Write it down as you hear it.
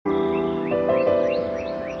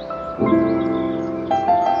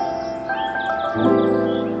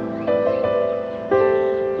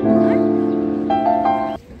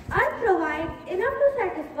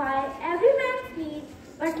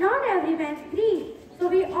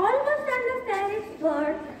we all must understand its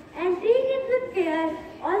worth and treat it with care,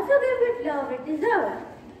 also give it love it deserves.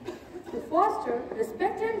 To foster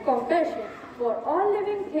respect and compassion for all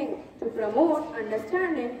living things, to promote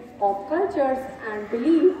understanding of cultures and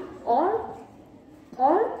belief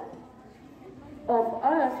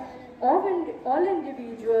all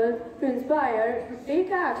individuals, to inspire, to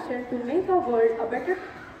take action, to make our world a better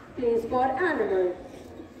place for animals.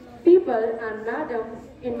 People and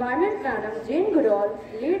Environment Madam Jane Goodall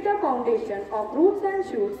laid the foundation of Roots and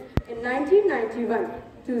Shoots in 1991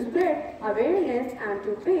 to spread awareness and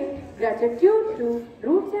to pay gratitude to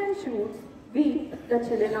Roots and Shoots. We, the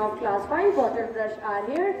children of Class 5 BOTTLEBRUSH, are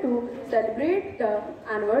here to celebrate the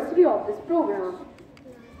anniversary of this program.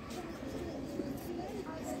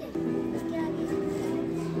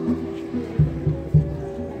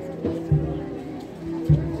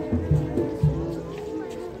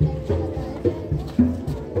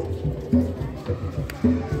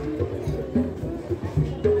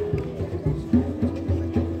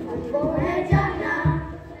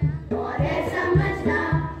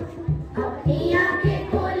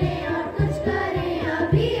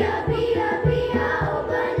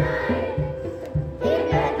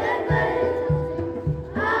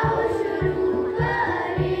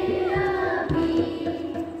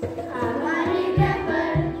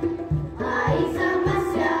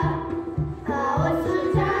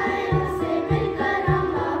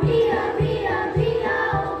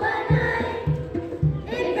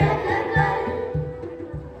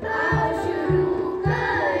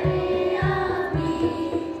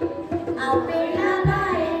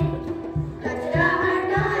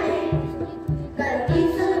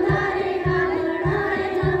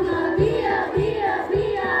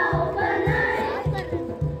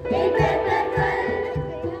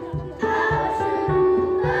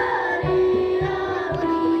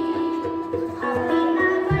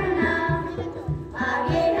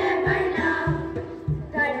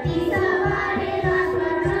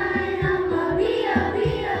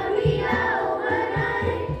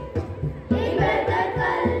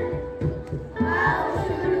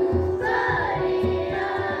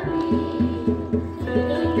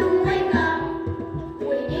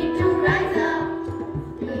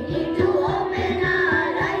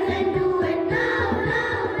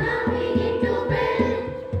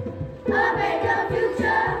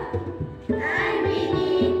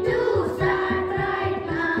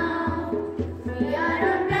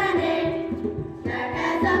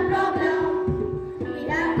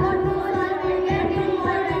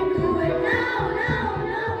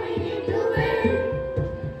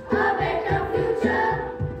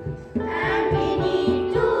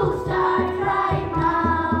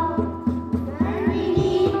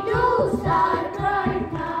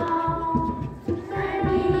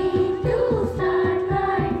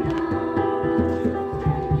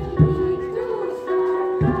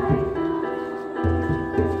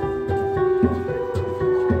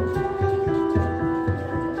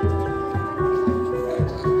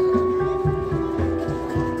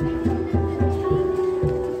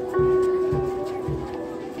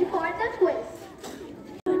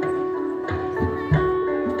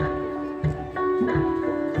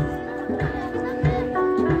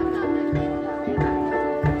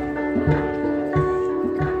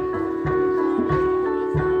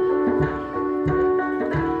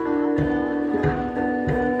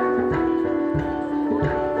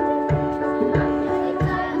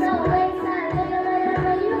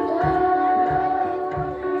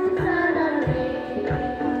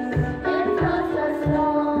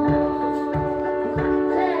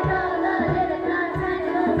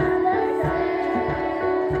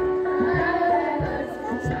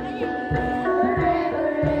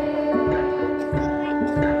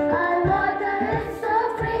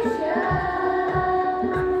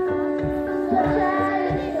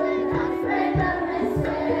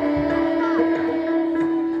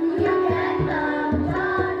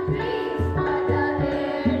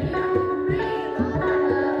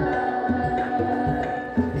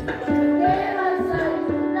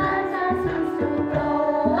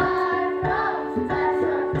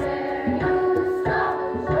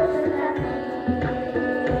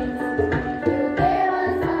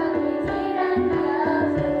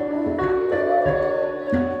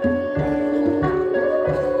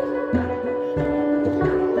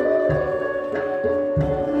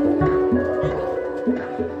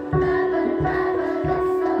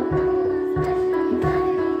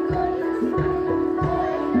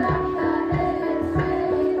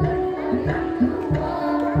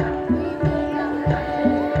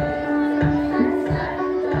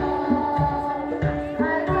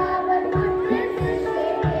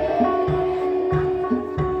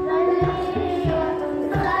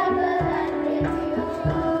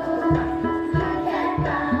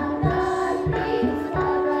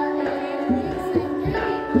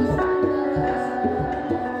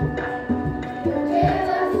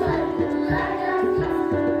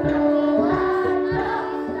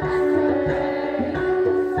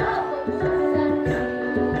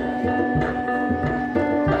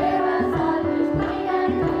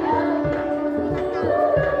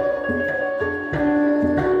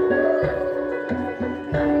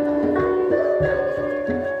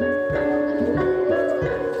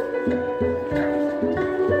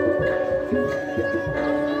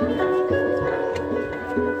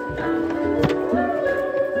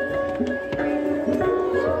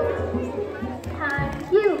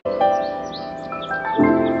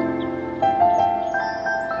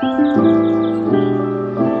 Thank you.